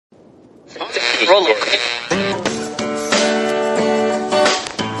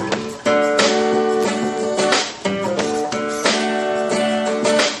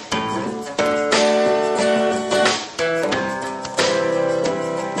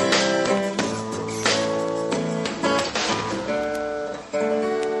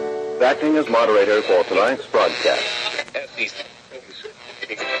Acting as moderator for tonight's broadcast.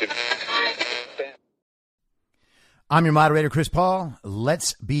 I'm your moderator, Chris Paul.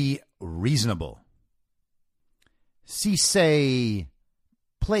 Let's be reasonable. Say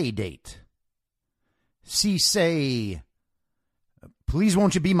play date. Say please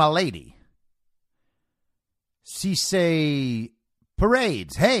won't you be my lady. Say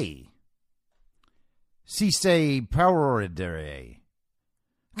parades. Hey. Say parody.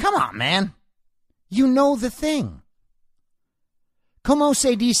 Come on, man. You know the thing. Como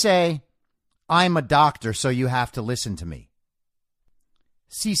se dice, I'm a doctor, so you have to listen to me.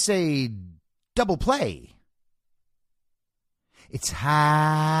 Say double play. It's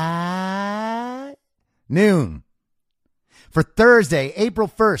high noon for Thursday, April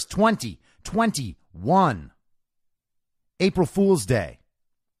 1st, 2021. April Fool's Day.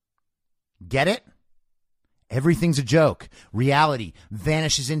 Get it? Everything's a joke. Reality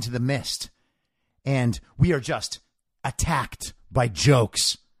vanishes into the mist. And we are just attacked by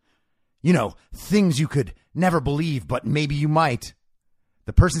jokes. You know, things you could never believe, but maybe you might.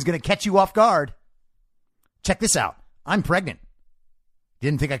 The person's going to catch you off guard. Check this out. I'm pregnant.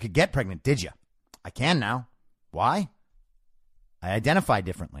 Didn't think I could get pregnant, did you? I can now. Why? I identify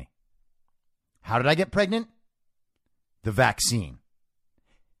differently. How did I get pregnant? The vaccine.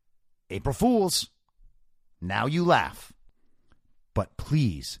 April Fools. Now you laugh. But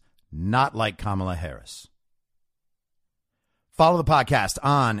please, not like Kamala Harris. Follow the podcast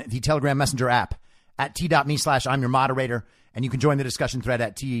on the Telegram Messenger app at t.me/I'm your moderator. And you can join the discussion thread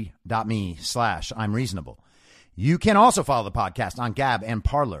at t.me/I'm reasonable. You can also follow the podcast on Gab and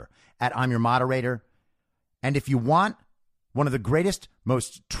Parler at I'm your moderator. And if you want one of the greatest,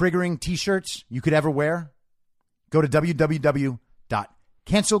 most triggering t-shirts you could ever wear, go to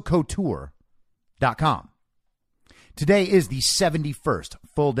www.cancelcouture.com. Today is the 71st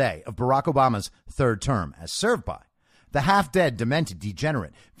full day of Barack Obama's third term, as served by the half-dead, demented,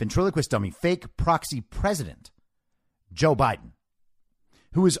 degenerate, ventriloquist dummy, fake proxy president, Joe Biden,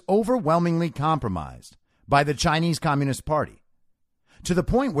 who is overwhelmingly compromised by the Chinese Communist Party, to the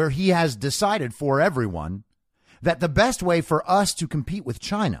point where he has decided for everyone that the best way for us to compete with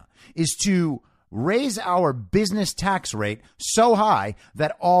China is to raise our business tax rate so high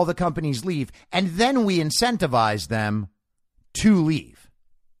that all the companies leave, and then we incentivize them to leave.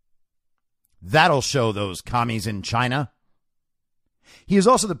 That'll show those commies in China. He is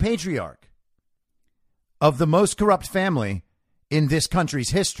also the patriarch of the most corrupt family in this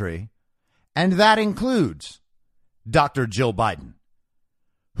country's history, and that includes Dr. Jill Biden,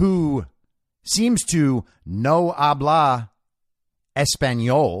 who seems to no habla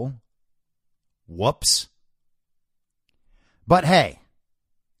español. Whoops. But hey,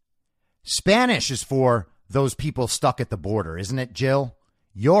 Spanish is for those people stuck at the border, isn't it, Jill?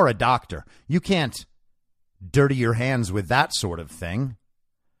 You're a doctor. You can't dirty your hands with that sort of thing.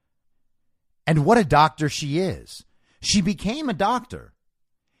 And what a doctor she is. She became a doctor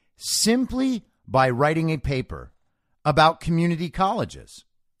simply by writing a paper about community colleges.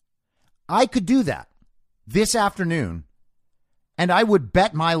 I could do that this afternoon, and I would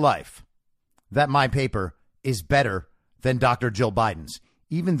bet my life that my paper is better than Dr. Jill Biden's,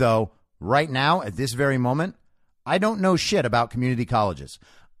 even though right now, at this very moment, I don't know shit about community colleges.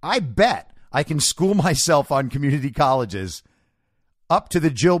 I bet I can school myself on community colleges up to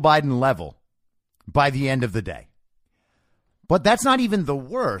the Jill Biden level by the end of the day. But that's not even the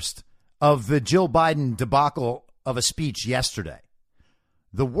worst of the Jill Biden debacle of a speech yesterday.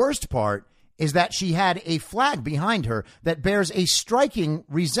 The worst part is that she had a flag behind her that bears a striking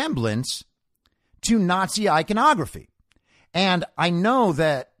resemblance to Nazi iconography. And I know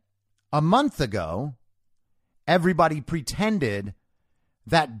that a month ago, everybody pretended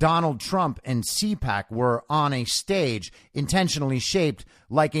that Donald Trump and CPAC were on a stage intentionally shaped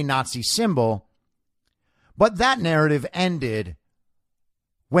like a Nazi symbol. But that narrative ended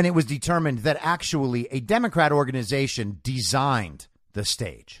when it was determined that actually a Democrat organization designed the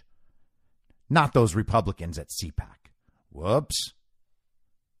stage, not those Republicans at CPAC. Whoops.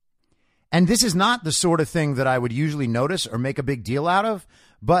 And this is not the sort of thing that I would usually notice or make a big deal out of.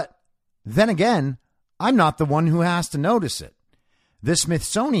 But then again, I'm not the one who has to notice it. The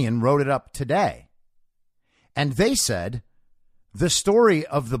Smithsonian wrote it up today. And they said the story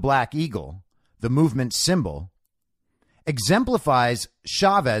of the Black Eagle, the movement symbol, exemplifies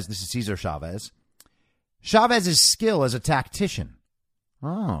Chavez, this is Cesar Chavez, Chavez's skill as a tactician.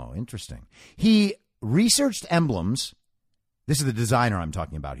 Oh, interesting. He researched emblems. This is the designer I'm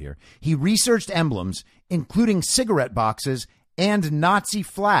talking about here. He researched emblems, including cigarette boxes and Nazi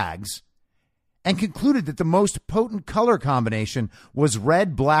flags, and concluded that the most potent color combination was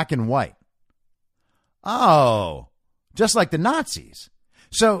red, black, and white. Oh, just like the Nazis.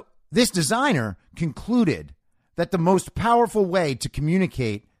 So this designer concluded that the most powerful way to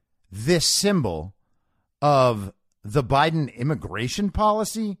communicate this symbol of the Biden immigration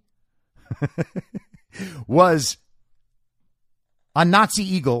policy was a Nazi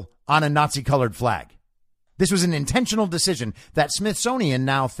eagle on a Nazi-colored flag. This was an intentional decision that Smithsonian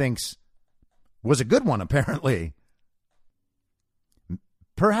now thinks was a good one, apparently.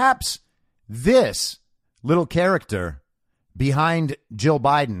 Perhaps this little character behind Jill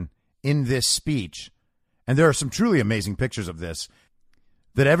Biden in this speech, and there are some truly amazing pictures of this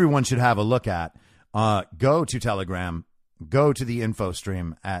that everyone should have a look at. Go to Telegram, go to the info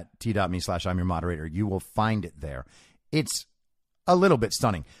stream at t.me/I'm your moderator. You will find it there. It's a little bit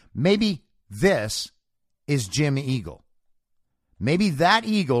stunning. Maybe this is Jim Eagle. Maybe that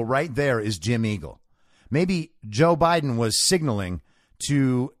eagle right there is Jim Eagle. Maybe Joe Biden was signaling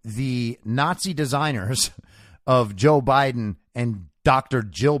to the Nazi designers of Joe Biden and Dr.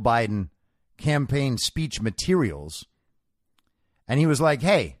 Jill Biden campaign speech materials. And he was like,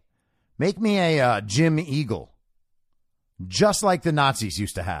 hey, make me a Jim Eagle, just like the Nazis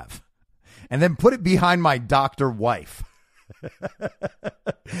used to have, and then put it behind my doctor wife.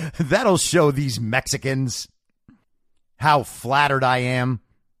 That'll show these Mexicans how flattered I am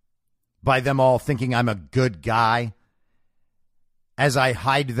by them all thinking I'm a good guy as I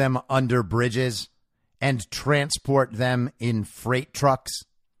hide them under bridges and transport them in freight trucks.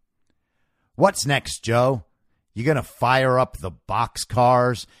 What's next, Joe? You going to fire up the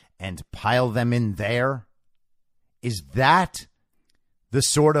boxcars and pile them in there? Is that the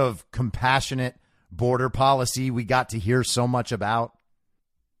sort of compassionate border policy we got to hear so much about?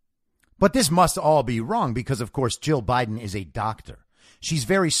 But this must all be wrong because, of course, Jill Biden is a doctor. She's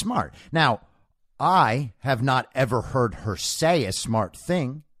very smart. Now, I have not ever heard her say a smart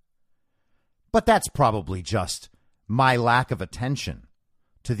thing, but that's probably just my lack of attention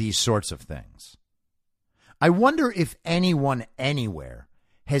to these sorts of things. I wonder if anyone anywhere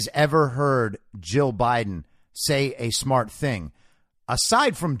has ever heard Jill Biden say a smart thing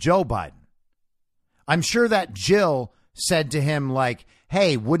aside from Joe Biden. I'm sure that Jill said to him, like,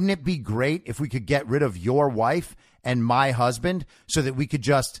 hey, wouldn't it be great if we could get rid of your wife and my husband so that we could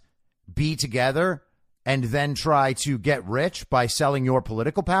just be together and then try to get rich by selling your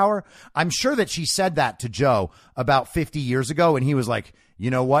political power? I'm sure that she said that to Joe about 50 years ago. And he was like,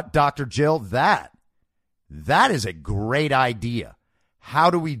 you know what, Dr. Jill, that is a great idea. How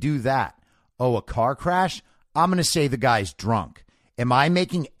do we do that? Oh, a car crash? I'm going to say the guy's drunk. Am I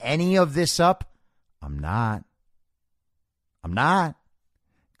making any of this up? I'm not.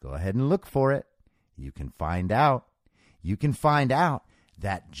 Go ahead and look for it. You can find out. You can find out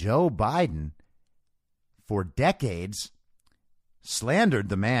that Joe Biden, for decades, slandered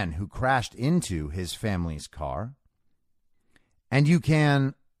the man who crashed into his family's car. And you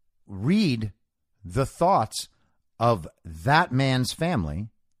can read the thoughts of that man's family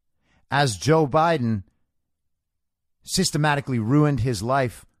as Joe Biden systematically ruined his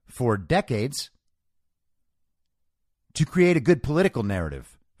life for decades to create a good political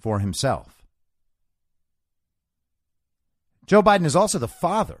narrative for himself. Joe Biden is also the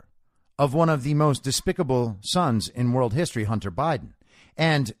father of one of the most despicable sons in world history, Hunter Biden.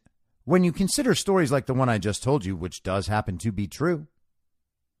 And when you consider stories like the one I just told you, which does happen to be true,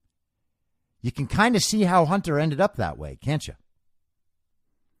 you can kind of see how Hunter ended up that way, can't you?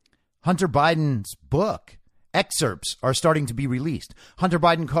 Hunter Biden's book excerpts are starting to be released. Hunter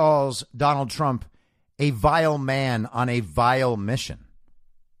Biden calls Donald Trump a vile man on a vile mission.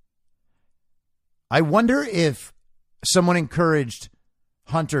 I wonder if someone encouraged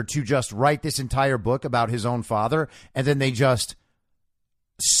Hunter to just write this entire book about his own father, and then they just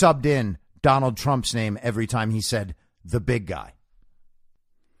subbed in Donald Trump's name every time he said the big guy.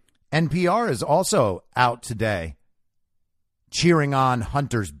 NPR is also out today cheering on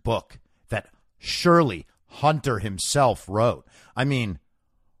Hunter's book that surely Hunter himself wrote. I mean,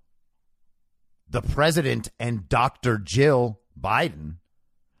 the president and Dr. Jill Biden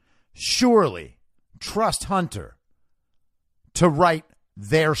surely trust Hunter to write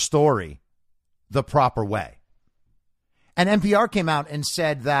their story the proper way. And NPR came out and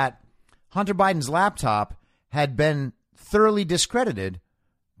said that Hunter Biden's laptop had been thoroughly discredited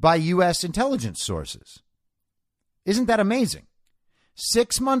by U.S. intelligence sources. Isn't that amazing?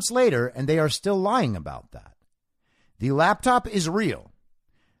 6 months later, and they are still lying about that. The laptop is real.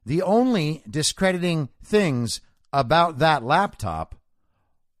 The only discrediting things about that laptop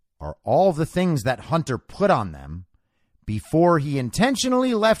are all the things that Hunter put on them before he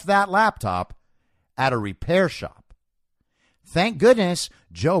intentionally left that laptop at a repair shop. Thank goodness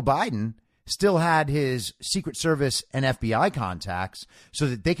Joe Biden still had his Secret Service and FBI contacts so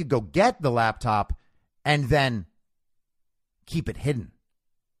that they could go get the laptop and then keep it hidden.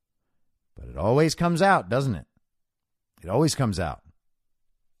 But it always comes out, doesn't it? It always comes out.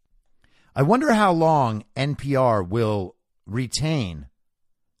 I wonder how long NPR will retain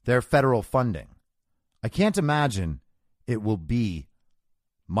their federal funding. I can't imagine it will be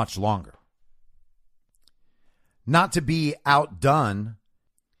much longer. Not to be outdone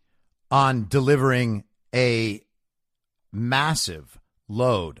on delivering a massive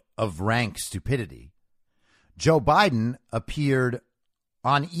load of rank stupidity, Joe Biden appeared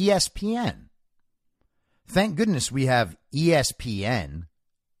on ESPN. Thank goodness we have ESPN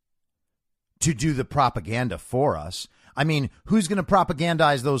to do the propaganda for us. I mean, who's going to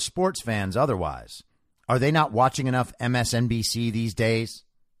propagandize those sports fans otherwise? Are they not watching enough MSNBC these days?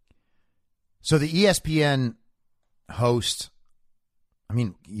 So the ESPN host, I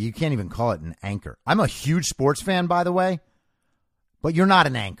mean, you can't even call it an anchor. I'm a huge sports fan, by the way, but you're not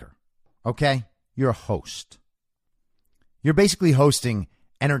an anchor, okay? You're a host. You're basically hosting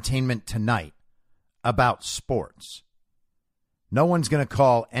Entertainment Tonight about sports. No one's going to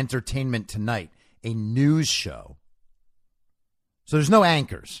call Entertainment Tonight a news show. So there's no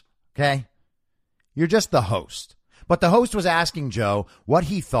anchors, okay? You're just the host. But the host was asking Joe what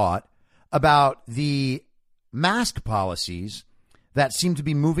he thought about the mask policies that seem to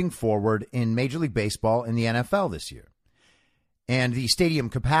be moving forward in Major League Baseball and the NFL this year, and the stadium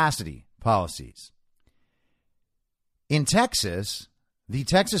capacity policies. In Texas, the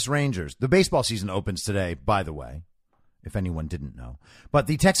Texas Rangers, the baseball season opens today, by the way, if anyone didn't know, but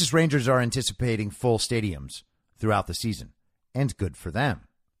the Texas Rangers are anticipating full stadiums throughout the season, and good for them.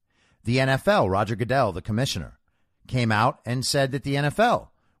 The NFL, Roger Goodell, the commissioner, came out and said that the NFL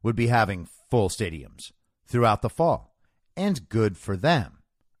would be having full stadiums throughout the fall, and good for them.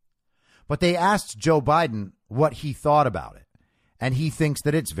 But they asked Joe Biden what he thought about it, and he thinks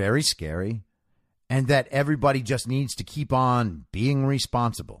that it's very scary and that everybody just needs to keep on being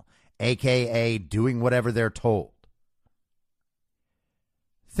responsible, a.k.a. doing whatever they're told.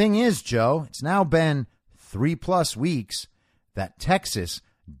 Thing is, Joe, it's now been 3+ weeks that Texas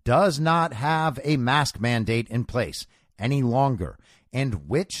does not have a mask mandate in place any longer. And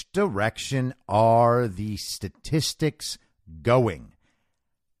which direction are the statistics going?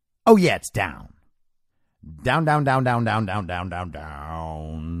 Oh, yeah, it's down. Down, down, down, down, down, down, down, down,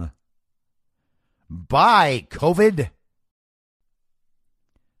 down. Bye, COVID.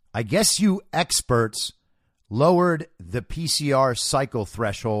 I guess you experts lowered the PCR cycle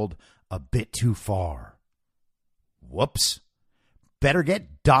threshold a bit too far. Whoops. Better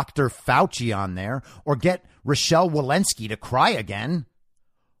get Dr. Fauci on there or get Rochelle Walensky to cry again.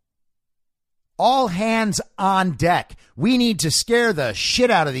 All hands on deck. We need to scare the shit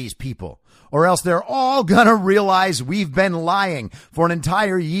out of these people, or else they're all going to realize we've been lying for an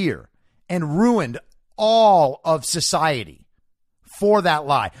entire year and ruined all of society for that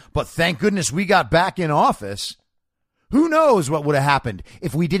lie. But thank goodness we got back in office. Who knows what would have happened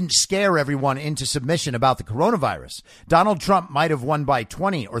if we didn't scare everyone into submission about the coronavirus? Donald Trump might have won by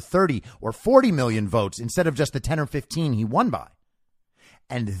 20 or 30 or 40 million votes instead of just the 10 or 15 he won by.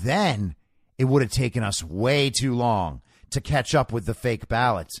 And then it would have taken us way too long to catch up with the fake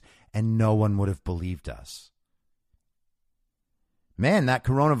ballots, and no one would have believed us. Man, that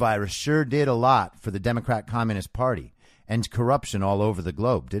coronavirus sure did a lot for the Democrat Communist Party and corruption all over the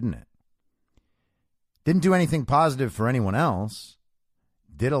globe, didn't it? Didn't do anything positive for anyone else.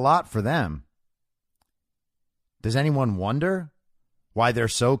 Did a lot for them. Does anyone wonder why they're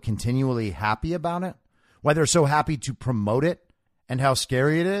so continually happy about it? Why they're so happy to promote it and how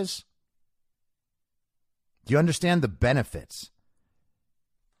scary it is? Do you understand the benefits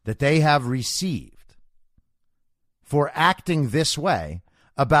that they have received for acting this way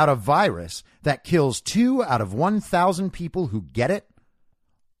about a virus that kills 2 out of 1,000 people who get it?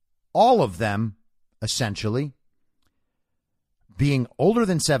 All of them essentially being older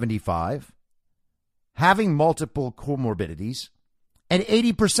than 75, having multiple comorbidities, and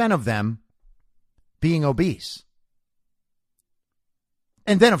 80% of them being obese.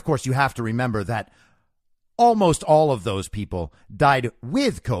 And then, of course, you have to remember that almost all of those people died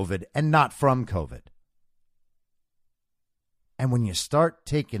with COVID and not from COVID. And when you start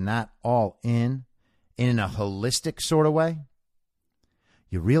taking that all in, in a holistic sort of way,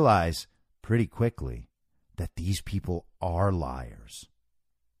 you realize pretty quickly that these people are liars.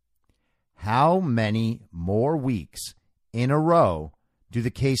 How many more weeks in a row do the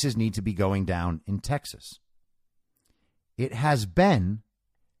cases need to be going down in Texas? It has been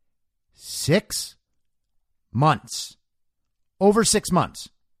 6 months, over 6 months,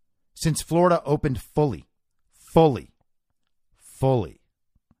 since Florida opened fully.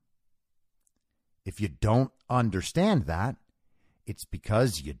 If you don't understand that, it's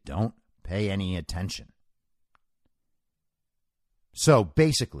because you don't pay any attention. So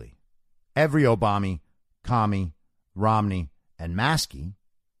basically, every Obama, Commie, Romney, and Maskey,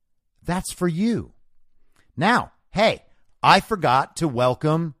 that's for you. Now, hey, I forgot to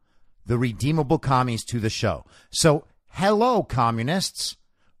welcome the Redeemable Commies to the show. So, hello, communists.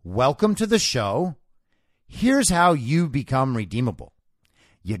 Welcome to the show. Here's how you become redeemable.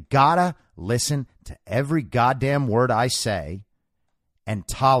 You gotta listen to every goddamn word I say and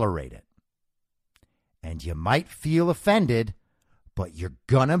tolerate it. And you might feel offended, but you're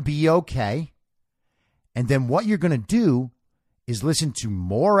gonna be okay. And then what you're gonna do is listen to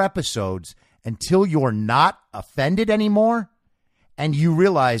more episodes until you're not offended anymore and you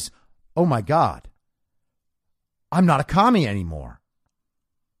realize, oh my God, I'm not a commie anymore.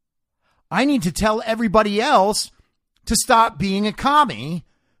 I need to tell everybody else to stop being a commie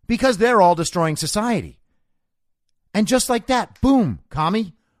because they're all destroying society. And just like that, boom,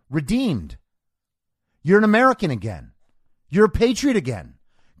 commie, redeemed. You're an American again. You're a patriot again.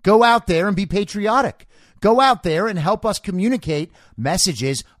 Go out there and be patriotic. Go out there and help us communicate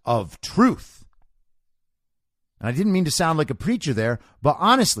messages of truth. And I didn't mean to sound like a preacher there, but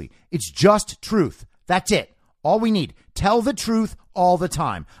honestly, it's just truth. That's it. All we need. Tell the truth all the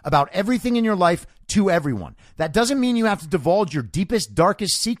time about everything in your life to everyone. That doesn't mean you have to divulge your deepest,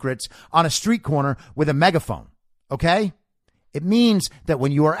 darkest secrets on a street corner with a megaphone. Okay? It means that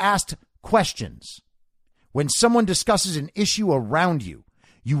when you are asked questions, when someone discusses an issue around you,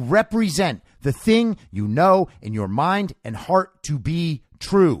 you represent the thing you know in your mind and heart to be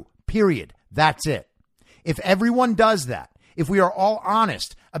true. Period. That's it. If everyone does that, if we are all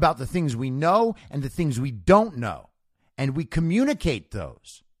honest about the things we know and the things we don't know, and we communicate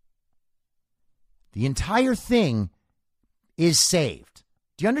those, the entire thing is saved.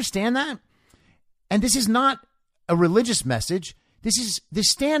 Do you understand that? And this is not a religious message. This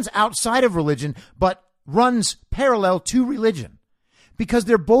stands outside of religion, but runs parallel to religion because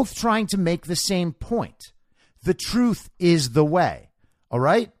they're both trying to make the same point. The truth is the way. All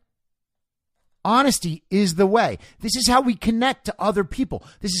right? Honesty is the way. This is how we connect to other people.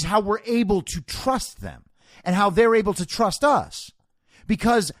 This is how we're able to trust them and how they're able to trust us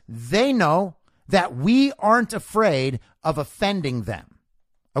because they know that we aren't afraid of offending them.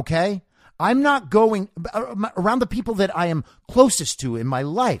 Okay? I'm not going around the people that I am closest to in my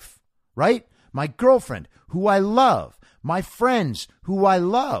life, right? My girlfriend, who I love, my friends, who I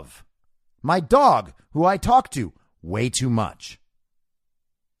love, my dog, who I talk to way too much.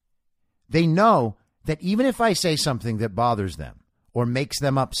 They know that even if I say something that bothers them or makes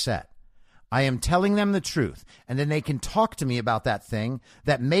them upset, I am telling them the truth, and then they can talk to me about that thing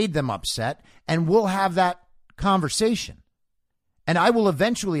that made them upset, and we'll have that conversation. And I will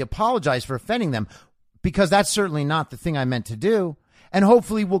eventually apologize for offending them because that's certainly not the thing I meant to do. And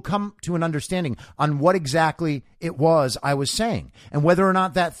hopefully we'll come to an understanding on what exactly it was I was saying and whether or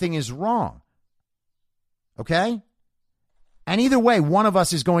not that thing is wrong. Okay? And either way, one of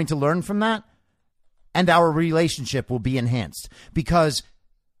us is going to learn from that, and our relationship will be enhanced because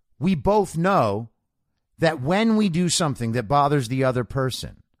we both know that when we do something that bothers the other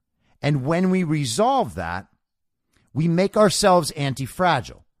person, and when we resolve that, we make ourselves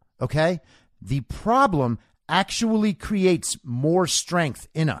anti-fragile, okay? The problem actually creates more strength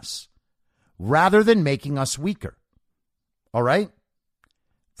in us rather than making us weaker, all right?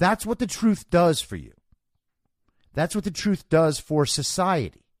 That's what the truth does for you. That's what the truth does for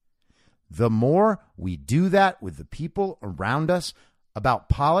society. The more we do that with the people around us about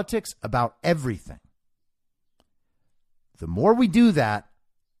politics, about everything, the more we do that,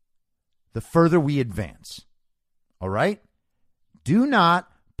 the further we advance. All right? Do not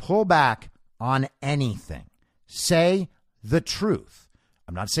pull back on anything. Say the truth.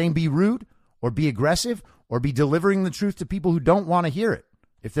 I'm not saying be rude or be aggressive or be delivering the truth to people who don't want to hear it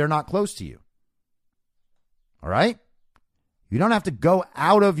if they're not close to you. All right? You don't have to go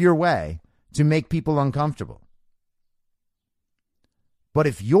out of your way to make people uncomfortable. But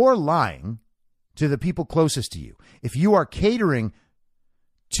if you're lying to the people closest to you, if you are catering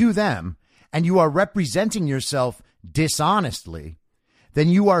to them and you are representing yourself dishonestly, then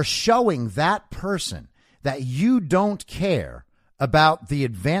you are showing that person that you don't care about the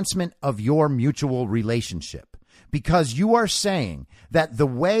advancement of your mutual relationship, because you are saying that the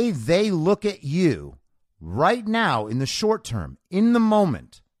way they look at you right now in the short term, in the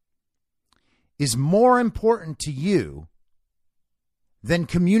moment, is more important to you than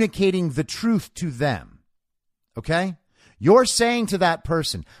communicating the truth to them. Okay? You're saying to that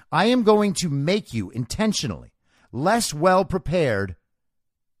person, I am going to make you intentionally less well prepared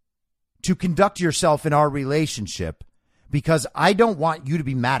to conduct yourself in our relationship because I don't want you to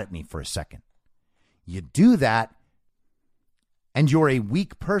be mad at me for a second. You do that, and you're a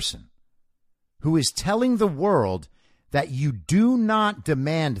weak person who is telling the world that you do not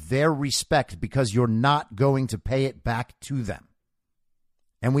demand their respect because you're not going to pay it back to them.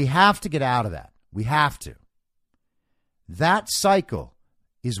 And we have to get out of that. We have to. That cycle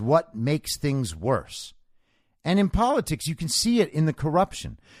is what makes things worse. And in politics, you can see it in the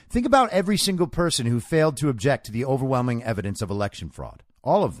corruption. Think about every single person who failed to object to the overwhelming evidence of election fraud.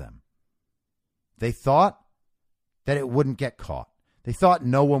 All of them. They thought that it wouldn't get caught. They thought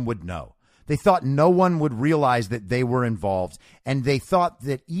no one would know. They thought no one would realize that they were involved. And they thought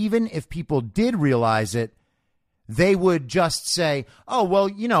that even if people did realize it, they would just say, oh, well,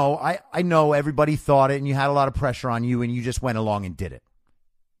 you know, I know everybody thought it and you had a lot of pressure on you and you just went along and did it.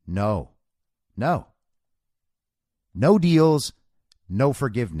 No. No deals, no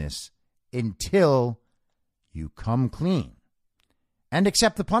forgiveness until you come clean and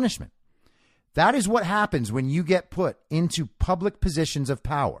accept the punishment. That is what happens when you get put into public positions of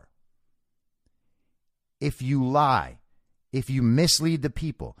power. If you lie, if you mislead the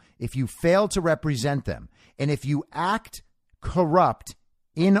people, if you fail to represent them, and if you act corrupt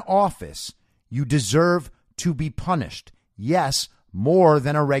in office, you deserve to be punished. Yes, more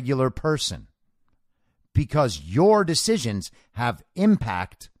than a regular person. Because your decisions have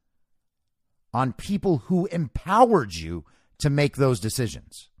impact on people who empowered you to make those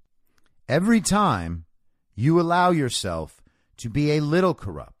decisions. Every time you allow yourself to be a little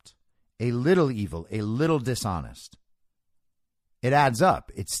corrupt, a little evil, a little dishonest, it adds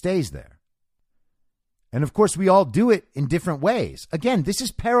up. It stays there. And of course, we all do it in different ways. Again, this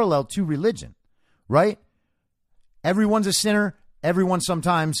is parallel to religion, right? Everyone's a sinner. Everyone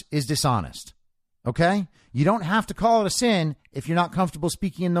sometimes is dishonest. Okay? You don't have to call it a sin if you're not comfortable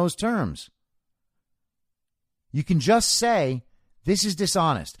speaking in those terms. You can just say, this is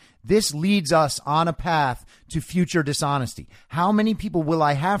dishonest. This leads us on a path to future dishonesty. How many people will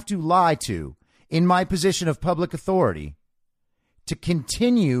I have to lie to in my position of public authority to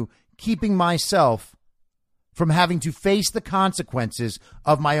continue keeping myself from having to face the consequences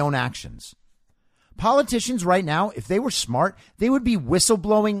of my own actions? Politicians right now, if they were smart, they would be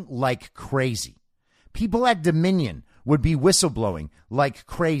whistleblowing like crazy. People at Dominion would be whistleblowing like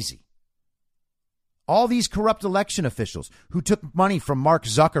crazy. All these corrupt election officials who took money from Mark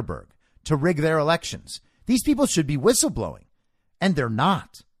Zuckerberg to rig their elections, these people should be whistleblowing, and they're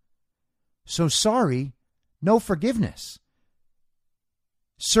not. So sorry, no forgiveness.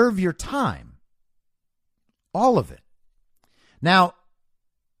 Serve your time. All of it. Now,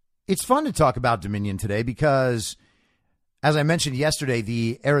 it's fun to talk about Dominion today because, as I mentioned yesterday,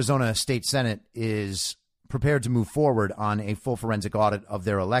 the Arizona State Senate is prepared to move forward on a full forensic audit of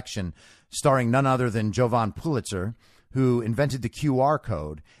their election, starring none other than Jovan Pulitzer, who invented the QR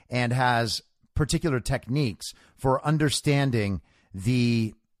code and has particular techniques for understanding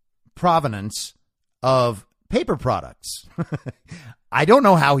the provenance of paper products. I don't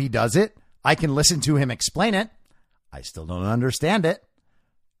know how he does it. I can listen to him explain it. I still don't understand it,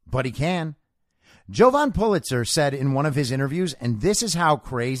 but he can. Jovan Pulitzer said in one of his interviews, and this is how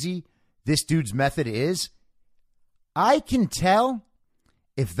crazy this dude's method is, I can tell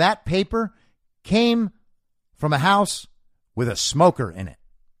if that paper came from a house with a smoker in it.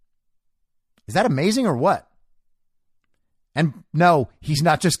 Is that amazing or what? And no, he's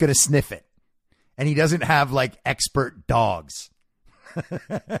not just going to sniff it. And he doesn't have like expert dogs.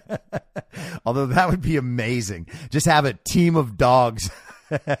 Although that would be amazing. Just have a team of dogs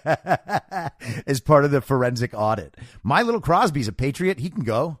as part of the forensic audit. My little Crosby's a patriot. He can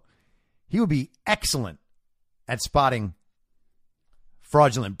go. He would be excellent at spotting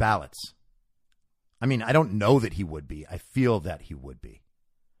fraudulent ballots. I mean, I don't know that he would be. I feel that he would be.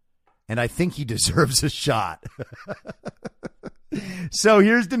 And I think he deserves a shot. So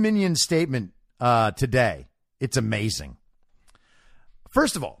here's Dominion's statement today. It's amazing.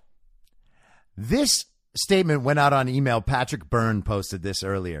 First of all, this statement went out on email. Patrick Byrne posted this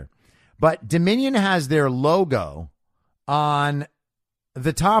earlier. But Dominion has their logo on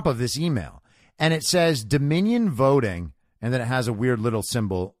the top of this email. And it says Dominion voting. And then it has a weird little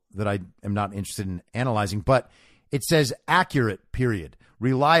symbol that I am not interested in analyzing, but it says accurate, period,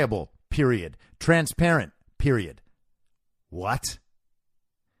 reliable, period, transparent, period. What?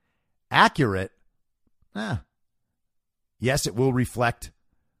 Accurate? Yes, it will reflect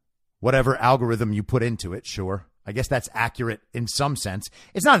whatever algorithm you put into it, sure. I guess that's accurate in some sense.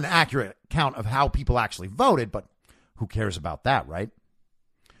 It's not an accurate count of how people actually voted, but who cares about that, right?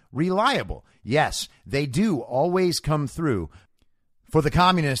 Reliable. Yes, they do always come through. For the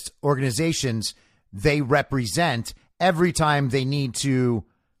communist organizations they represent, every time they need to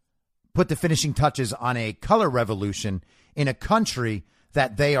put the finishing touches on a color revolution in a country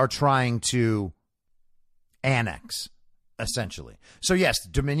that they are trying to annex, essentially. So yes,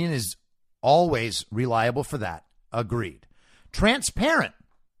 Dominion is always reliable for that. Agreed. Transparent.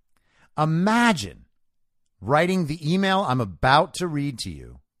 Imagine writing the email I'm about to read to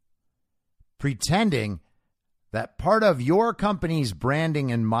you, pretending that part of your company's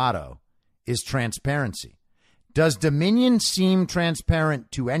branding and motto is transparency. Does Dominion seem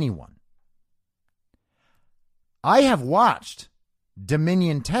transparent to anyone? I have watched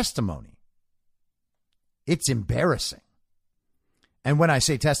Dominion testimony. It's embarrassing. And when I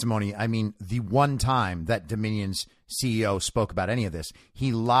say testimony, I mean the one time that Dominion's CEO spoke about any of this,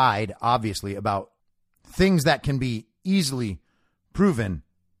 he lied, obviously, about things that can be easily proven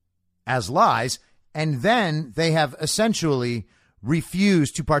as lies. And then they have essentially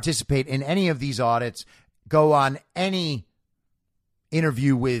refused to participate in any of these audits, go on any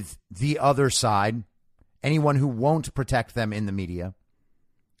interview with the other side, anyone who won't protect them in the media.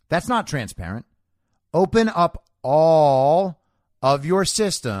 That's not transparent. Open up all of your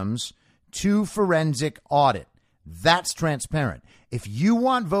systems to forensic audit. That's transparent. If you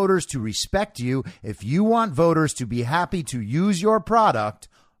want voters to respect you, if you want voters to be happy to use your product,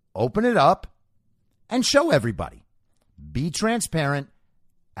 open it up and show everybody. Be transparent,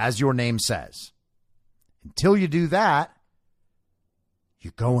 as your name says. Until you do that,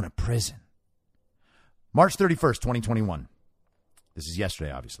 you're going to prison. March 31st, 2021. This is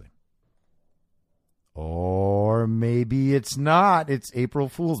yesterday, obviously. Or maybe it's not. It's April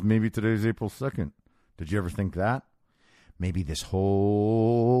Fool's. Maybe today's April 2nd. Did you ever think that? Maybe this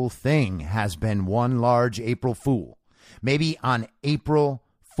whole thing has been one large April Fool. Maybe on April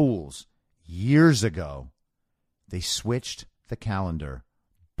Fool's years ago, they switched the calendar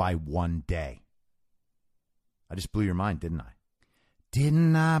by one day. I just blew your mind, didn't I?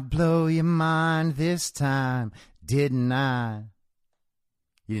 Didn't I blow your mind this time? Didn't I?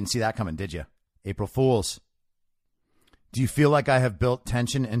 You didn't see that coming, did you? April Fools. Do you feel like I have built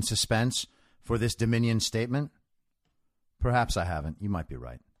tension and suspense for this Dominion statement? Perhaps I haven't. You might be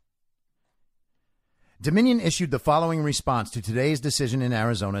right. Dominion issued the following response to today's decision in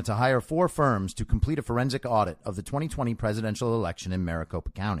Arizona to hire 4 firms to complete a forensic audit of the 2020 presidential election in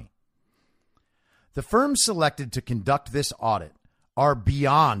Maricopa County. The firms selected to conduct this audit are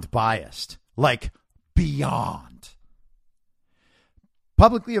beyond biased, like beyond.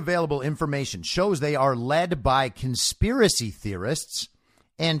 Publicly available information shows they are led by conspiracy theorists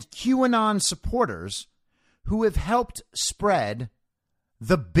and QAnon supporters who have helped spread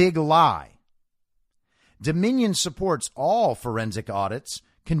the big lie. Dominion supports all forensic audits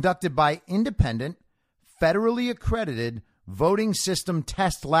conducted by independent, federally accredited voting system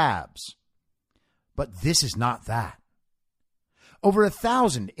test labs. But this is not that. Over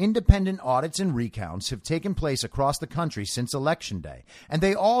 1,000 independent audits and recounts have taken place across the country since Election Day, and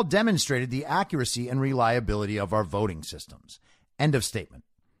they all demonstrated the accuracy and reliability of our voting systems. End of statement.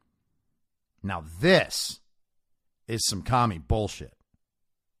 Now this is some commie bullshit.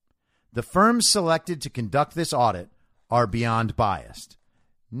 The firms selected to conduct this audit are beyond biased.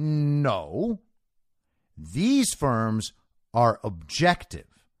 No. These firms are objective.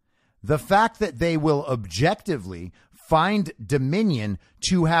 The fact that they will objectively find Dominion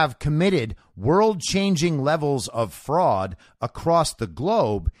to have committed world-changing levels of fraud across the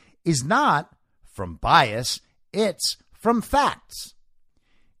globe is not from bias, it's from facts.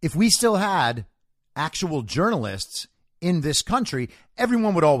 If we still had actual journalists in this country,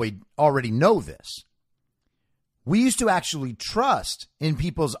 everyone would already know this. We used to actually trust in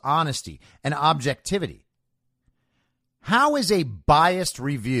people's honesty and objectivity. How is a biased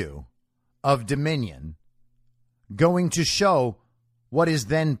review of Dominion going to show what is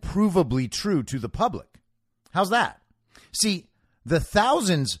then provably true to the public? How's that? See, the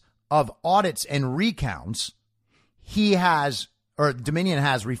thousands of audits and recounts Dominion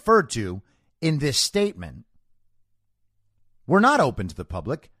has referred to in this statement were not open to the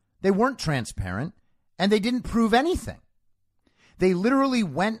public. They weren't transparent, and they didn't prove anything. They literally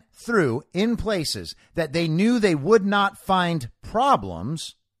went through in places that they knew they would not find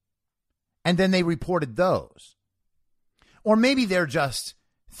problems And then they reported those. Or maybe they're just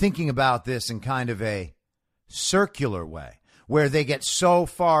thinking about this in kind of a circular way, where they get so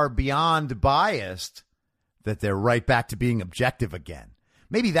far beyond biased that they're right back to being objective again.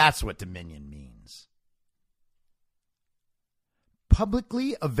 Maybe that's what Dominion means.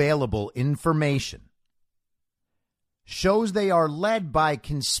 Publicly available information shows they are led by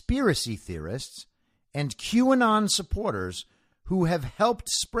conspiracy theorists and QAnon supporters who have helped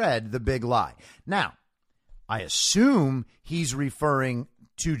spread the big lie. Now, I assume he's referring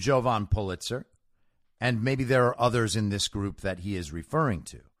to Jovan Pulitzer, and maybe there are others in this group that he is referring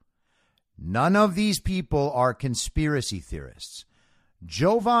to. None of these people are conspiracy theorists.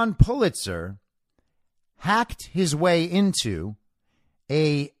 Jovan Pulitzer hacked his way into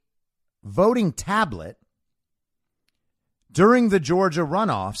a voting tablet during the Georgia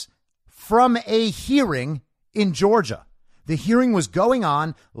runoffs from a hearing in Georgia. The hearing was going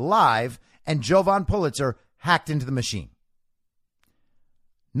on live, and Jovan Pulitzer hacked into the machine.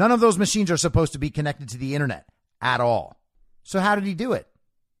 None of those machines are supposed to be connected to the internet at all. So how did he do it?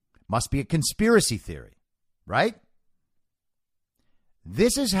 Must be a conspiracy theory, right?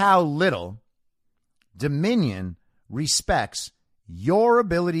 This is how little Dominion respects your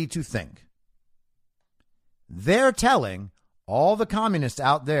ability to think. They're telling all the communists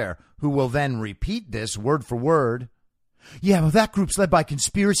out there who will then repeat this word for word. Yeah, well, that group's led by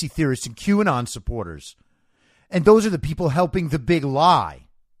conspiracy theorists and QAnon supporters. And those are the people helping the big lie.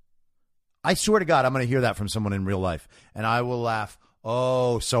 I swear to God, I'm going to hear that from someone in real life, and I will laugh,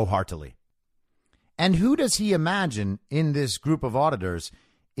 oh, so heartily. And who does he imagine in this group of auditors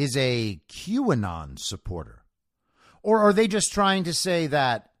is a QAnon supporter? Or are they just trying to say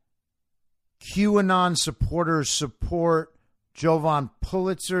that QAnon supporters support Jovan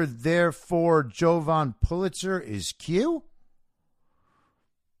Pulitzer, therefore Jovan Pulitzer is Q?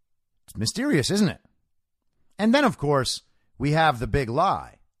 It's mysterious, isn't it? And then, of course, we have the big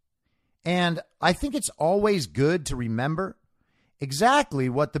lie. And I think it's always good to remember exactly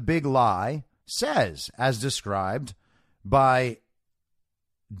what the big lie says, as described by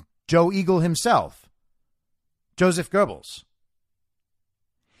Joe Eagle himself, Joseph Goebbels.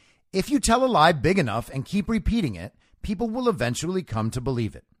 If you tell a lie big enough and keep repeating it, people will eventually come to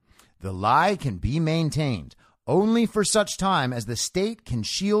believe it. The lie can be maintained only for such time as the state can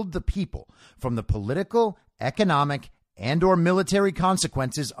shield the people from the political, economic, and or military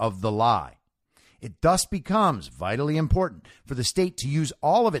consequences of the lie. It thus becomes vitally important for the state to use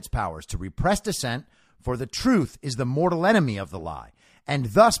all of its powers to repress dissent, for the truth is the mortal enemy of the lie, and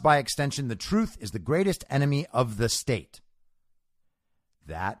thus, by extension, the truth is the greatest enemy of the state.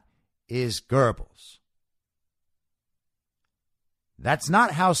 That is Goebbels. That's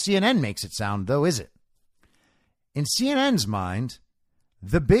not how CNN makes it sound, though, is it? In CNN's mind,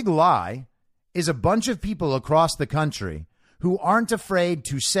 the big lie is a bunch of people across the country who aren't afraid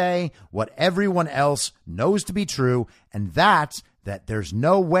to say what everyone else knows to be true, and that's that there's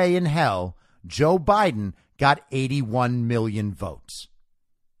no way in hell Joe Biden got 81 million votes.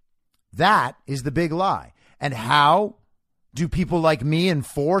 That is the big lie. And how do people like me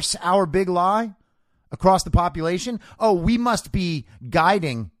enforce our big lie across the population? Oh, we must be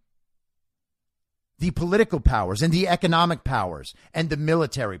guiding the political powers and the economic powers and the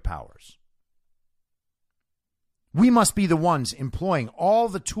military powers. We must be the ones employing all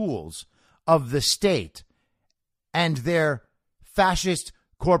the tools of the state and their fascist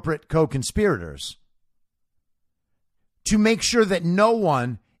corporate co-conspirators to make sure that no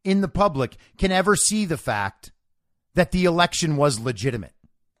one in the public can ever see the fact that the election was legitimate.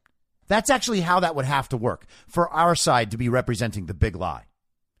 That's actually how that would have to work for our side to be representing the big lie.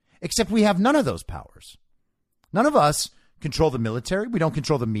 Except we have none of those powers. None of us control the military. We don't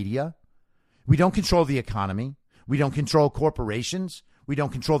control the media. We don't control the economy. We don't control corporations. We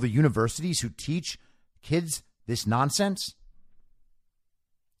don't control the universities who teach kids this nonsense.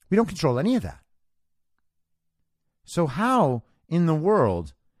 We don't control any of that. So how in the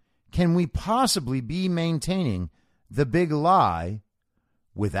world can we possibly be maintaining the big lie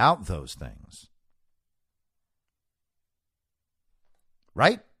without those things?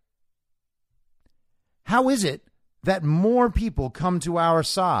 Right? How is it that more people come to our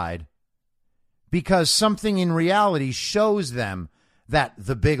side because something in reality shows them that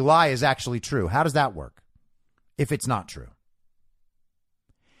the big lie is actually true? How does that work if it's not true?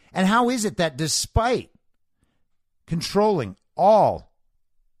 And how is it that despite controlling all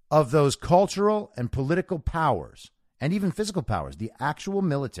of those cultural and political powers, and even physical powers, the actual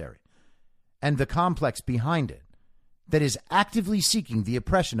military, and the complex behind it, that is actively seeking the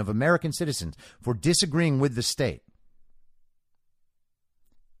oppression of American citizens for disagreeing with the state,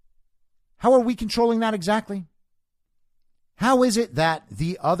 How are we controlling that exactly? How is it that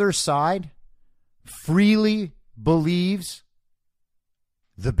the other side freely believes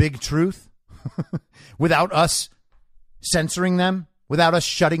the big truth without us censoring them, without us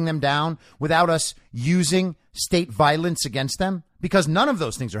shutting them down, without us using state violence against them? Because none of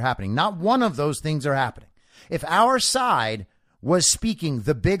those things are happening. Not one of those things are happening. If our side was speaking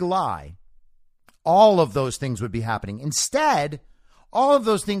the big lie, all of those things would be happening. Instead, all of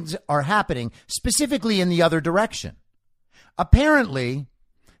those things are happening specifically in the other direction. Apparently,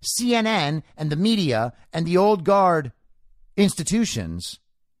 CNN and the media and the old guard institutions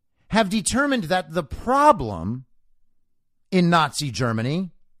have determined that the problem in Nazi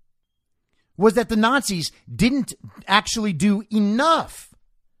Germany was that the Nazis didn't actually do enough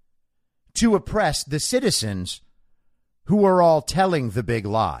to oppress the citizens who were all telling the big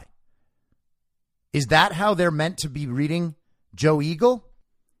lie. Is that how they're meant to be reading Joe Eagle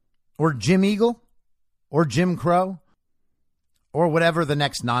or Jim Eagle or Jim Crow or whatever the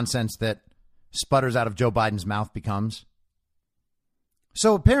next nonsense that sputters out of Joe Biden's mouth becomes?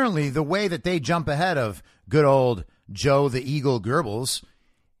 So apparently the way that they jump ahead of good old Joe the Eagle Goebbels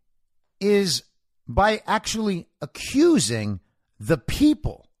is by actually accusing the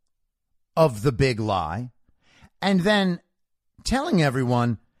people of the big lie and then telling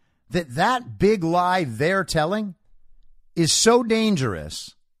everyone that that big lie they're telling is so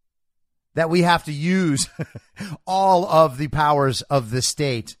dangerous that we have to use all of the powers of the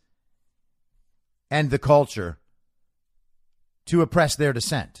state and the culture to oppress their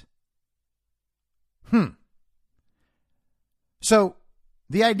dissent. So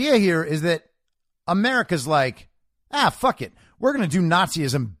the idea here is that America's like, fuck it. We're going to do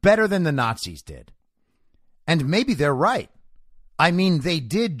Nazism better than the Nazis did. And maybe they're right. I mean, they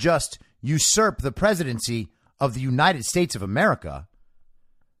did just usurp the presidency of the United States of America.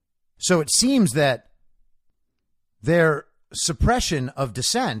 So it seems that their suppression of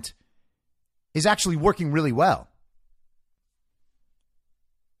dissent is actually working really well.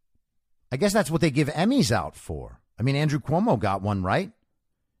 I guess that's what they give Emmys out for. I mean, Andrew Cuomo got one, right?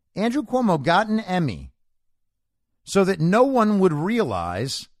 Andrew Cuomo got an Emmy so that no one would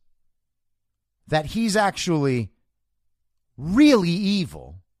realize that he's actually really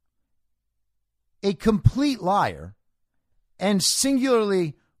evil, a complete liar, and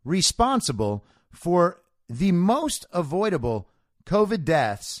singularly responsible for the most avoidable COVID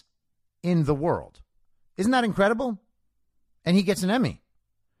deaths in the world. Isn't that incredible? And he gets an Emmy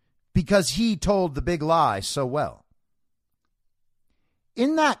because he told the big lie so well.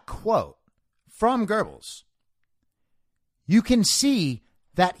 In that quote from Goebbels, you can see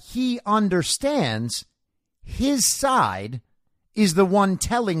that he understands his side is the one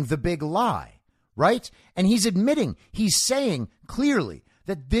telling the big lie, right? And he's admitting, he's saying clearly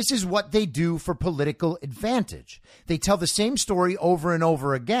that this is what they do for political advantage. They tell the same story over and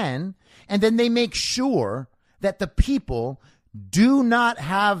over again, and then they make sure that the people do not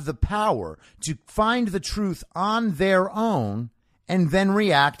have the power to find the truth on their own and then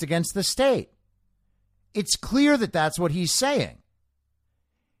react against the state. It's clear that that's what he's saying.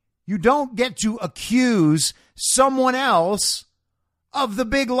 You don't get to accuse someone else of the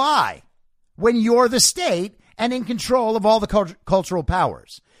big lie when you're the state and in control of all the cultural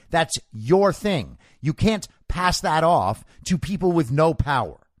powers. That's your thing. You can't pass that off to people with no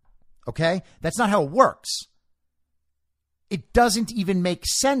power. Okay? That's not how it works. It doesn't even make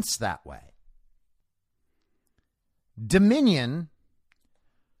sense that way. Dominion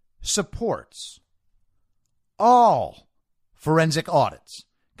supports all forensic audits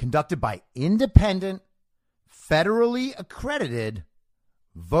conducted by independent, federally accredited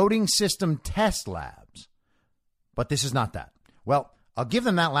voting system test labs. But this is not that. Well, I'll give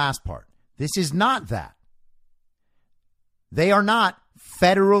them that last part. This is not that. They are not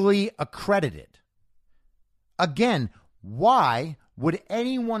federally accredited. Again, why would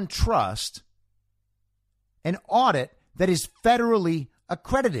anyone trust an audit that is federally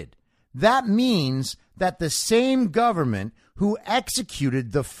accredited? That means that the same government who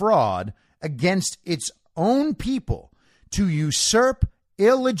executed the fraud against its own people to usurp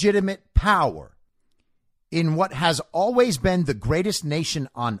illegitimate power in what has always been the greatest nation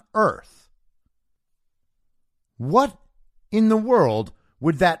on earth. What in the world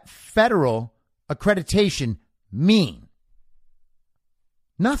would that federal accreditation mean?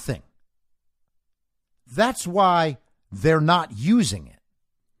 Nothing. That's why they're not using it.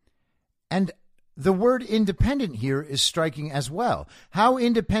 And the word independent here is striking as well. How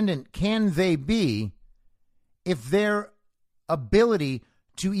independent can they be if their ability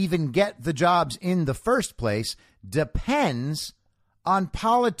to even get the jobs in the first place depends on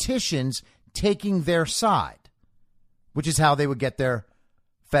politicians taking their side, which is how they would get their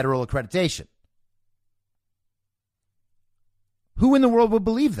federal accreditation. Who in the world would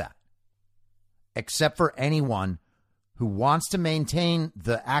believe that? Except for anyone who wants to maintain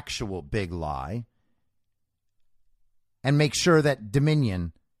the actual big lie and make sure that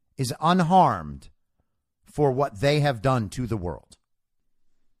Dominion is unharmed for what they have done to the world.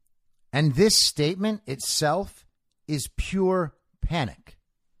 And this statement itself is pure panic.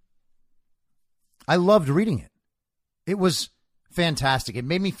 I loved reading it. It was fantastic. It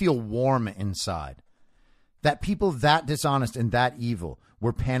made me feel warm inside that people that dishonest and that evil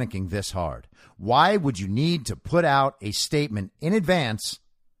were panicking this hard. Why would you need to put out a statement in advance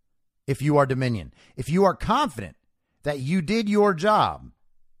if you are Dominion? If you are confident that you did your job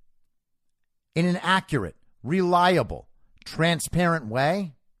in an accurate, reliable, transparent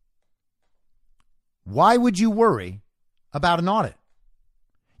way, why would you worry about an audit?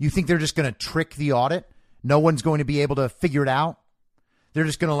 You think they're just going to trick the audit? No one's going to be able to figure it out? They're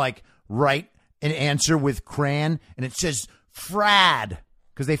just going to write an answer with crayon and it says FRAD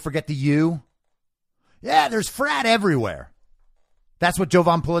because they forget the U? Yeah, there's FRAD everywhere. That's what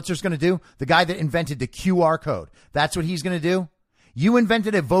Jovan Pulitzer's going to do? The guy that invented the QR code. That's what he's going to do? You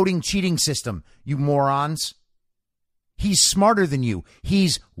invented a voting cheating system, you morons. He's smarter than you.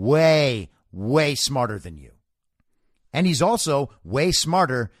 He's way smarter than you. And he's also way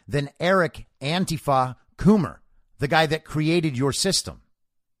smarter than Eric Antifa Coomer, the guy that created your system.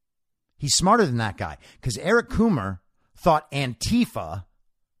 He's smarter than that guy because Eric Coomer thought Antifa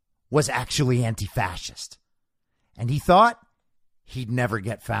was actually anti-fascist. And he thought he'd never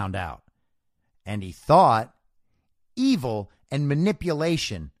get found out. And he thought evil and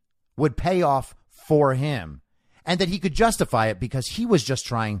manipulation would pay off for him and that he could justify it because he was just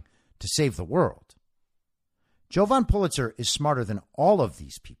trying to save the world. Jovan Pulitzer is smarter than all of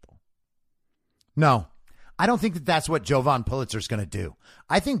these people. No, I don't think that that's what Jovan Pulitzer is going to do.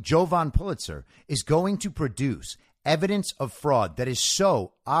 I think Jovan Pulitzer is going to produce evidence of fraud that is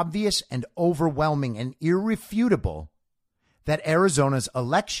so obvious and overwhelming and irrefutable that Arizona's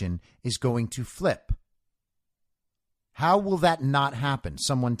election is going to flip. How will that not happen?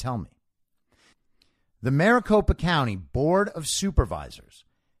 Someone tell me. The Maricopa County Board of Supervisors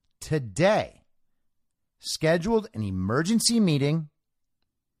today scheduled an emergency meeting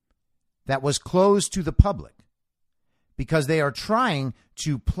that was closed to the public because they are trying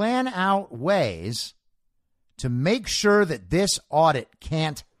to plan out ways to make sure that this audit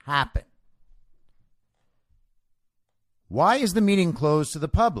can't happen. Why is the meeting closed to the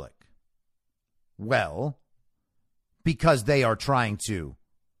public? Well, because they are trying to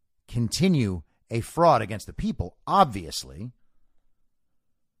continue a fraud against the people, obviously.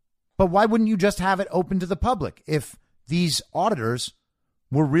 But why wouldn't you just have it open to the public if these auditors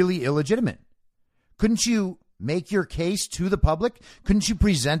were really illegitimate? Couldn't you make your case to the public? Couldn't you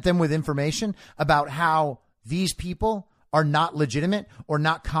present them with information about how these people are not legitimate or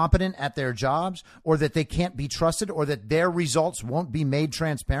not competent at their jobs or that they can't be trusted or that their results won't be made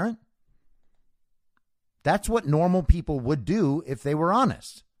transparent? That's what normal people would do if they were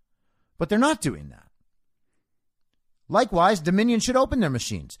honest. But they're not doing that. Likewise, Dominion should open their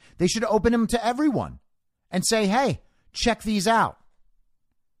machines. They should open them to everyone and say, hey, check these out.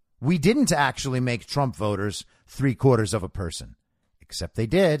 We didn't actually make Trump voters 3/4 of a person, except they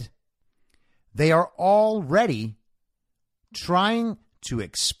did. They are already trying to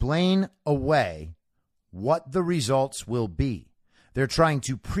explain away what the results will be. They're trying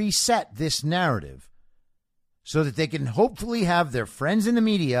to preset this narrative so that they can hopefully have their friends in the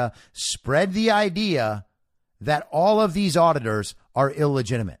media spread the idea that all of these auditors are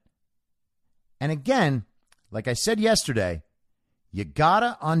illegitimate. And again, like I said yesterday, you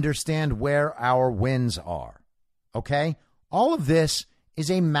gotta understand where our wins are, okay? All of this is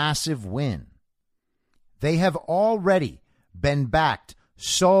a massive win. They have already been backed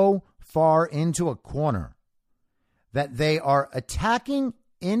so far into a corner that they are attacking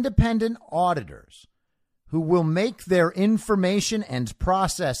independent auditors who will make their information and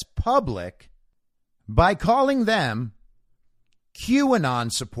process public by calling them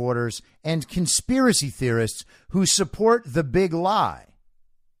QAnon supporters and conspiracy theorists who support the big lie.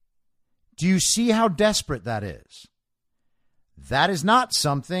 Do you see how desperate that is? That is not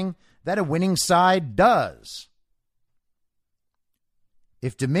something that a winning side does.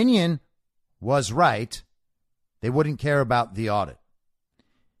 If Dominion was right, they wouldn't care about the audit.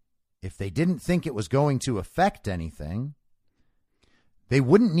 If they didn't think it was going to affect anything, they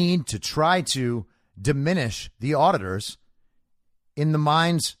wouldn't need to try to diminish the auditors in the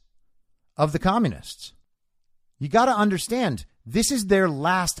minds of the communists. You got to understand, this is their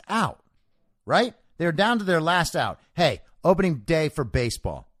last out, right? They're down to their last out. Hey, opening day for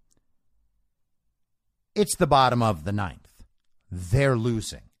baseball. It's the bottom of the ninth. They're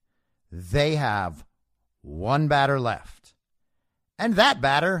losing. They have one batter left. And that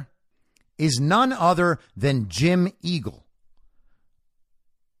batter is none other than Jim Eagle,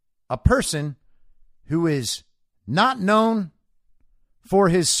 a person who is not known for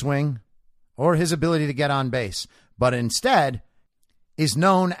his swing or his ability to get on base, but instead is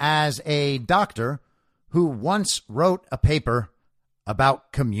known as a doctor who once wrote a paper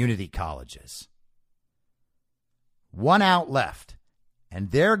about community colleges. One out left,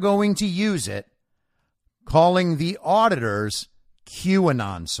 and they're going to use it, calling the auditors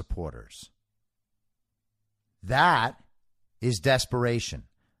QAnon supporters. That is desperation.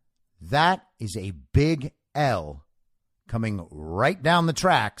 That is a big L coming right down the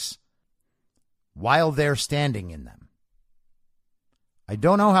tracks while they're standing in them. I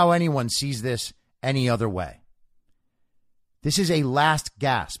don't know how anyone sees this any other way. This is a last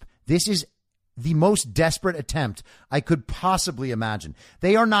gasp. This is the most desperate attempt I could possibly imagine.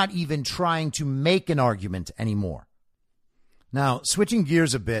 They are not even trying to make an argument anymore. Now, switching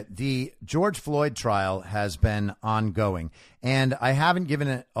gears a bit, the George Floyd trial has been ongoing, and I haven't given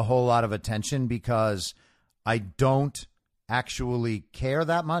it a whole lot of attention because I don't actually care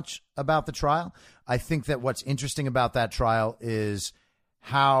that much about the trial. I think that what's interesting about that trial is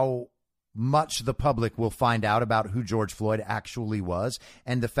how much the public will find out about who George Floyd actually was,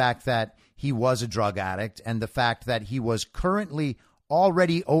 and the fact that he was a drug addict, and the fact that he was currently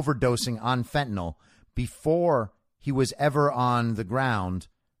already overdosing on fentanyl before he was ever on the ground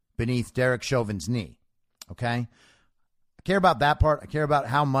beneath Derek Chauvin's knee. Okay? I care about that part. I care about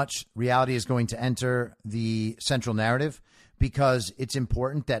how much reality is going to enter the central narrative, because it's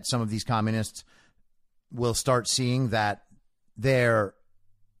important that some of these communists will start seeing that their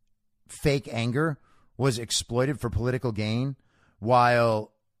fake anger was exploited for political gain,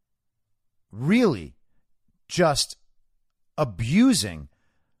 while really just abusing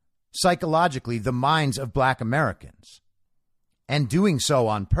psychologically the minds of Black Americans, and doing so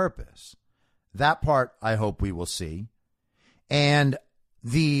on purpose. That part I hope we will see. And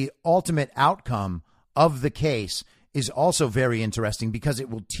the ultimate outcome of the case is also very interesting, because it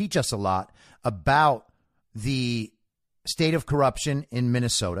will teach us a lot about the state of corruption in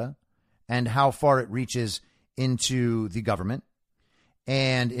Minnesota and how far it reaches into the government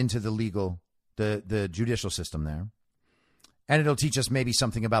and into the legal, the judicial system there. And it'll teach us maybe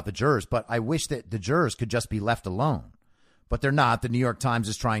something about the jurors, but I wish that the jurors could just be left alone. But they're not. The New York Times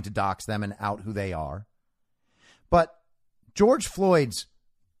is trying to dox them and out who they are. But George Floyd's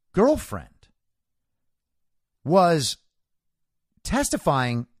girlfriend was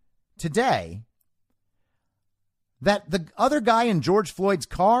testifying today that the other guy in George Floyd's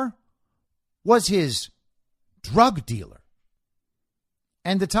car was his drug dealer.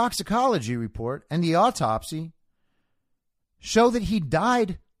 And the toxicology report and the autopsy show that he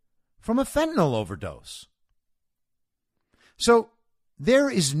died from a fentanyl overdose. So there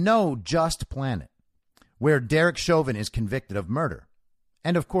is no just planet where Derek Chauvin is convicted of murder.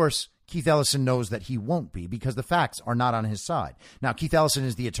 And of course, Keith Ellison knows that he won't be, because the facts are not on his side. Now, Keith Ellison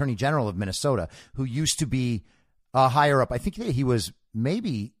is the Attorney General of Minnesota, who used to be higher up. I think he was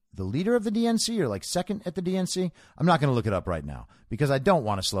maybe the leader of the DNC, or like second at the DNC. I'm not going to look it up right now because I don't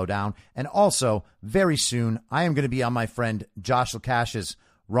want to slow down. And also, very soon, I am going to be on my friend Josh Lukash's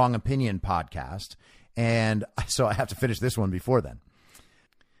Wrong Opinion podcast. And so I have to finish this one before then.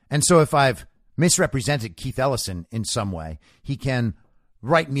 And so if I've misrepresented Keith Ellison in some way, he can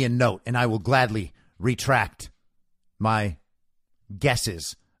write me a note and I will gladly retract my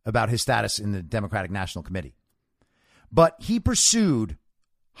guesses about his status in the Democratic National Committee. But he pursued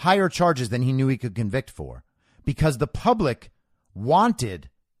higher charges than he knew he could convict for, because the public wanted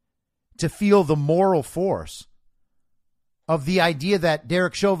to feel the moral force of the idea that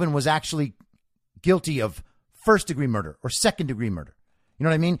Derek Chauvin was actually guilty of first-degree murder or second-degree murder. You know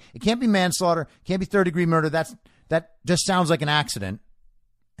what I mean? It can't be manslaughter, can't be third-degree murder. That just sounds like an accident,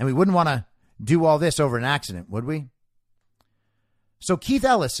 and we wouldn't want to do all this over an accident, would we? So Keith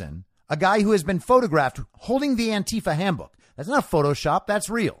Ellison, a guy who has been photographed holding the Antifa handbook, that's not Photoshop, that's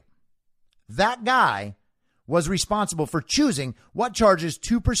real. That guy was responsible for choosing what charges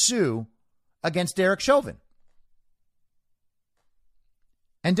to pursue against Derek Chauvin.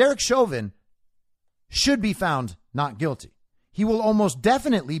 And Derek Chauvin should be found not guilty. He will almost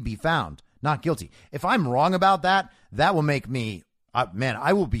definitely be found not guilty. If I'm wrong about that, that will make me,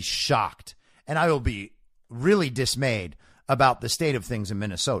 I will be shocked. And I will be really dismayed about the state of things in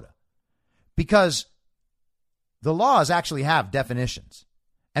Minnesota. Because The laws actually have definitions.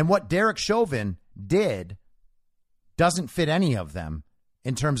 And what Derek Chauvin did doesn't fit any of them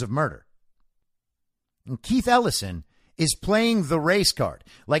in terms of murder. And Keith Ellison is playing the race card.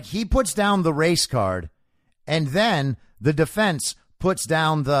 Like, he puts down the race card, and then the defense puts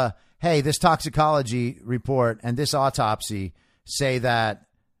down the, hey, this toxicology report and this autopsy say that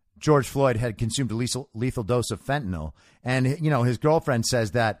George Floyd had consumed a lethal dose of fentanyl. And, his girlfriend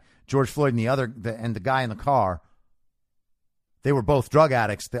says that George Floyd and the guy in the car, they were both drug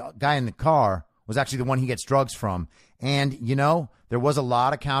addicts. The guy in the car was actually the one he gets drugs from. And, there was a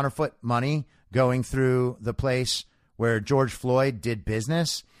lot of counterfeit money going through the place where George Floyd did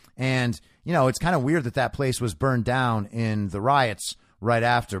business. And, it's kind of weird that place was burned down in the riots right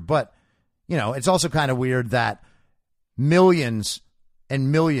after. But, it's also kind of weird that millions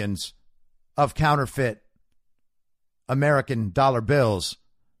and millions of counterfeit American dollar bills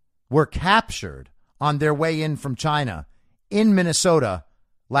were captured on their way in from China in Minnesota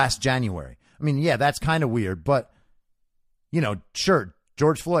last January. I mean, yeah, that's kind of weird, but, sure,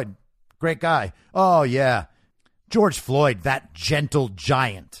 George Floyd, great guy. Oh, yeah, George Floyd, that gentle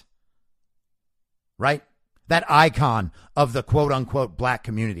giant, right? That icon of the quote-unquote black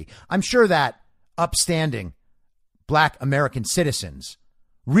community. I'm sure that upstanding black American citizens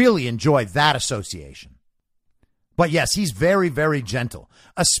really enjoy that association. But yes, he's very, very gentle,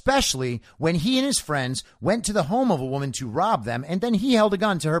 especially when he and his friends went to the home of a woman to rob them, and then he held a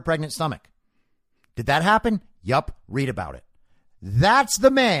gun to her pregnant stomach. Did that happen? Yup, read about it. That's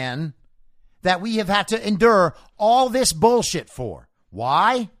the man that we have had to endure all this bullshit for.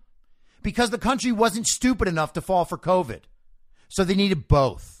 Why? Because the country wasn't stupid enough to fall for COVID. So they needed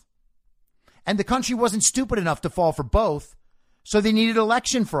both. And the country wasn't stupid enough to fall for both. So they needed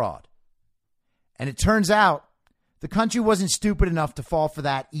election fraud. And it turns out the country wasn't stupid enough to fall for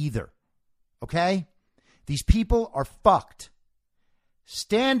that either. Okay? These people are fucked.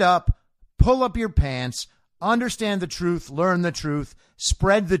 Stand up, pull up your pants, understand the truth, learn the truth,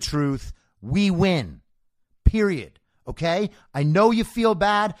 spread the truth. We win. Period. Okay? I know you feel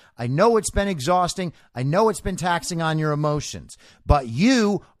bad. I know it's been exhausting. I know it's been taxing on your emotions. But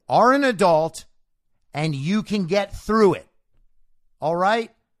you are an adult and you can get through it. All right?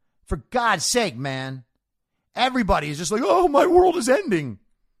 For God's sake, man. Everybody is just like, oh, my world is ending.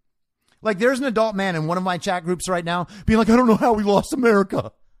 Like, there's an adult man in one of my chat groups right now being like, I don't know how we lost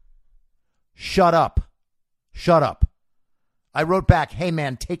America. Shut up. Shut up. I wrote back, hey,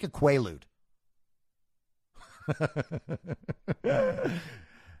 man, take a Quaalude.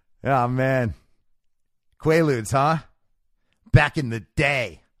 Oh, man. Quaaludes, huh? Back in the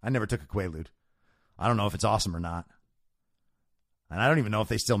day. I never took a Quaalude. I don't know if it's awesome or not. And I don't even know if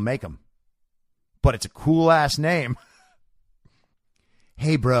they still make them. But it's a cool-ass name.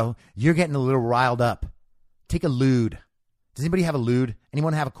 Hey, bro, you're getting a little riled up. Take a lewd. Does anybody have a lewd?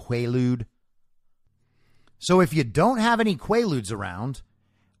 Anyone have a Quaalude? So if you don't have any Quaaludes around,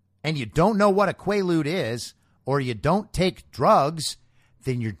 and you don't know what a Quaalude is, or you don't take drugs,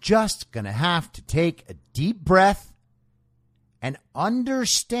 then you're just going to have to take a deep breath and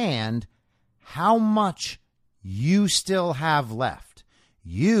understand how much you still have left.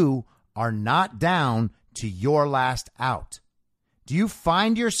 You are not down to your last out. Do you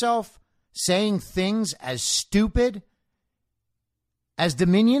find yourself saying things as stupid as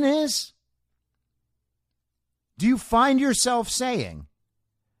Dominion is? Do you find yourself saying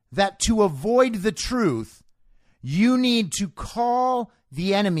that to avoid the truth, you need to call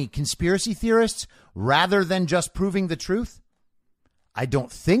the enemy conspiracy theorists rather than just proving the truth? I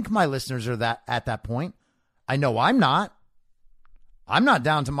don't think my listeners are at that point. I know I'm not. I'm not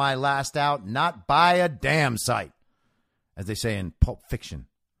down to my last out, not by a damn sight, as they say in Pulp Fiction.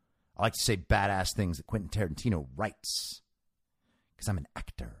 I like to say badass things that Quentin Tarantino writes because I'm an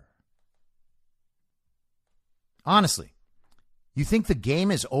actor. Honestly, you think the game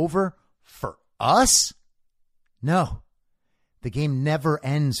is over for us? No, the game never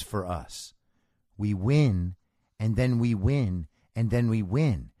ends for us. We win, and then we win, and then we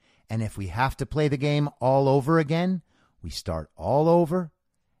win. And if we have to play the game all over again, we start all over,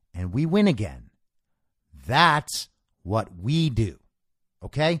 and we win again. That's what we do,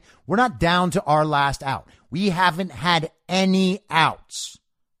 okay? We're not down to our last out. We haven't had any outs.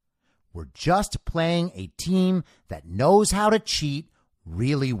 We're just playing a team that knows how to cheat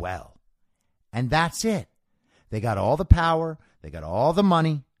really well. And that's it. They got all the power. They got all the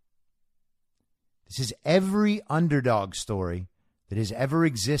money. This is every underdog story that has ever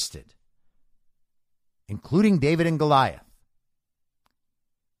existed, including David and Goliath.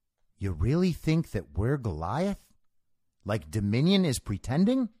 You really think that we're Goliath? Like Dominion is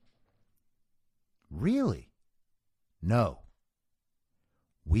pretending? Really? No.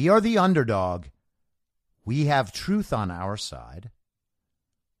 We are the underdog. We have truth on our side.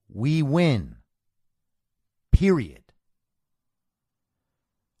 We win. Period.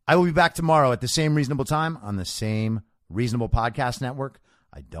 I will be back tomorrow at the same reasonable time on the same reasonable podcast network.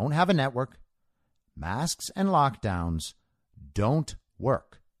 I don't have a network. Masks and lockdowns don't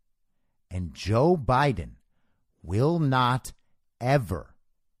work. And Joe Biden will not ever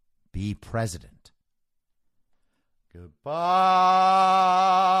be president. Goodbye.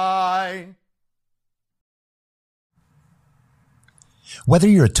 Whether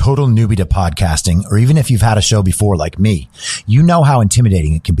you're a total newbie to podcasting or even if you've had a show before like me, you know how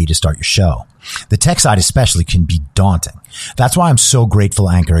intimidating it can be to start your show. The tech side especially can be daunting. That's why I'm so grateful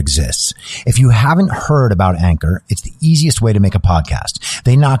Anchor exists. If you haven't heard about Anchor, it's the easiest way to make a podcast.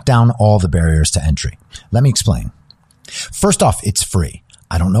 They knock down all the barriers to entry. Let me explain. First off, it's free.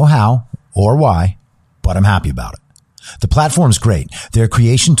 I don't know how or why, but I'm happy about it. The platform's great. There are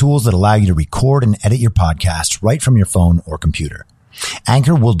creation tools that allow you to record and edit your podcast right from your phone or computer.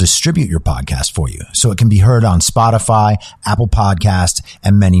 Anchor will distribute your podcast for you so it can be heard on Spotify, Apple Podcasts,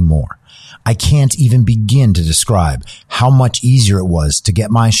 and many more. I can't even begin to describe how much easier it was to get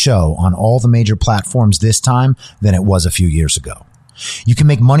my show on all the major platforms this time than it was a few years ago. You can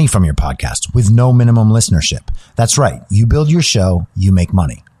make money from your podcast with no minimum listenership. That's right. You build your show, you make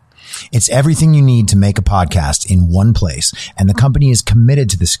money. It's everything you need to make a podcast in one place, and the company is committed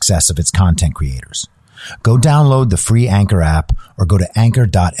to the success of its content creators. Go download the free Anchor app or go to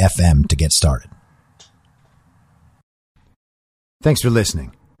anchor.fm to get started. Thanks for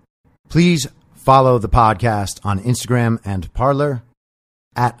listening. Please follow the podcast on Instagram and Parler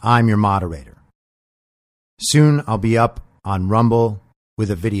at I'm Your Moderator. Soon I'll be up on Rumble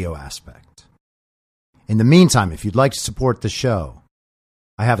with a video aspect. In the meantime, if you'd like to support the show,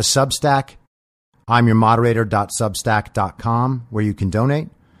 I have a Substack, imyourmoderator.substack.com, where you can donate.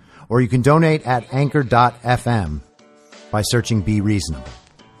 Or you can donate at anchor.fm by searching Be Reasonable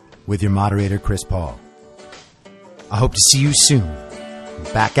with your moderator, Chris Paul. I hope to see you soon.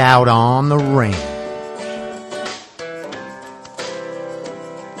 Back out on the range.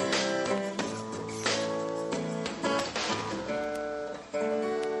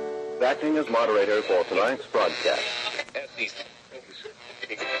 Acting as moderator for tonight's broadcast.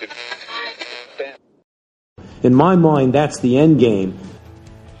 In my mind, that's the end game.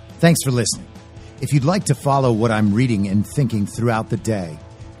 Thanks for listening. If you'd like to follow what I'm reading and thinking throughout the day,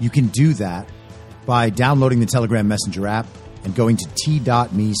 you can do that by downloading the Telegram Messenger app and going to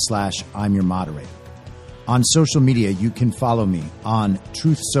t.me/I'm your moderator. On social media, you can follow me on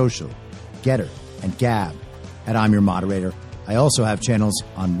Truth Social, Getter, and Gab at I'm your moderator. I also have channels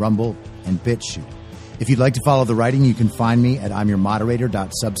on Rumble and BitChute. If you'd like to follow the writing, you can find me at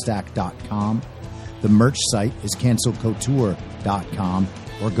imyourmoderator.substack.com. The merch site is cancelcouture.com.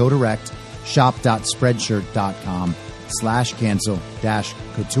 or go direct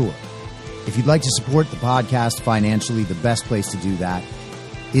shop.spreadshirt.com/cancel-couture. If you'd like to support the podcast financially, the best place to do that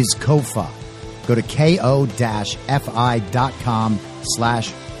is Ko-Fi. Go to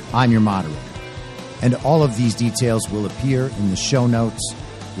ko-fi.com/I'm your moderator. And all of these details will appear in the show notes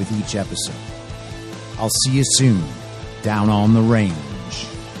with each episode. I'll see you soon down on the range.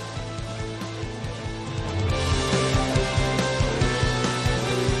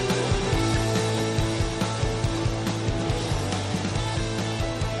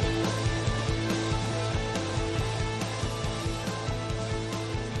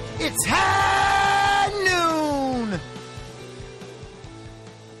 It's